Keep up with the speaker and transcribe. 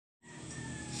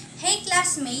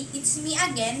classmate, it's me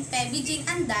again, Pebi Jane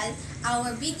Andal.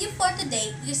 Our video for today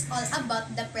is all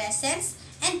about the presence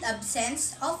and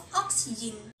absence of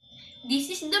oxygen.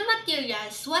 This is the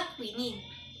materials what we need.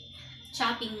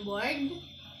 Chopping board,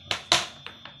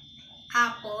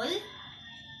 apple,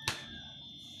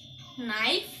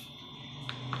 knife,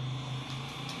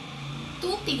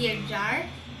 2 clear jar,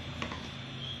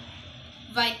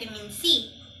 vitamin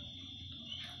C.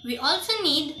 We also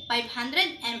need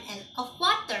 500 ml of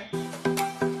water.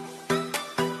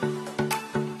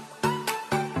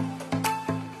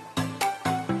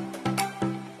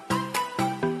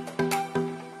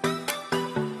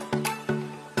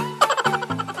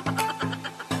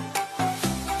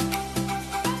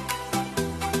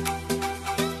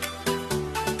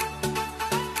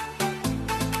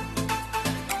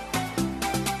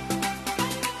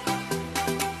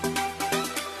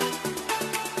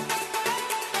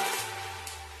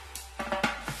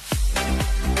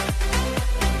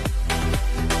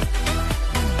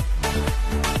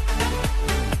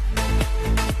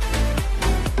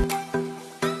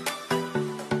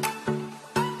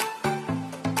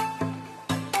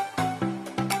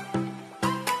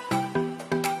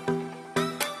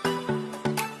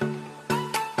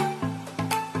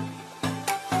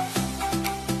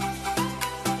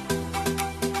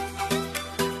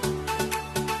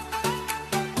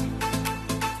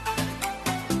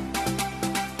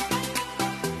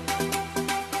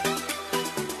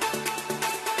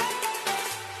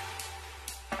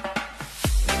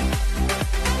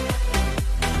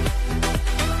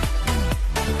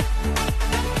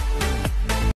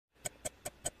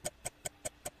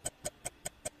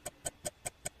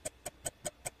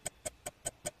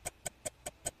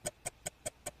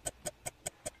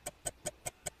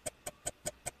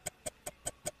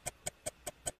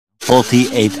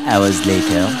 "48 hours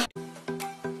later."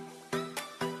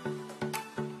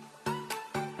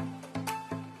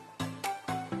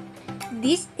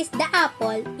 This is the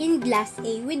apple in glass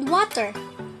A with water.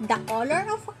 The color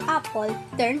of apple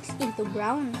turns into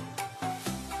brown.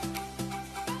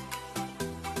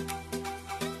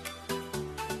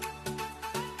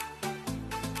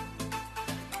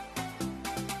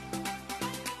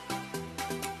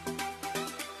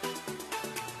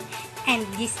 And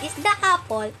this is the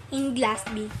apple in glass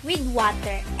B with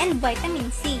water and vitamin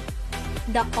C.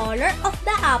 The color of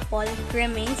the apple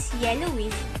remains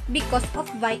yellowish because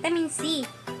of vitamin C.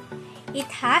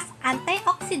 It has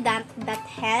antioxidant that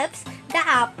helps the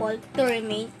apple to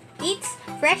remain its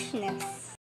freshness.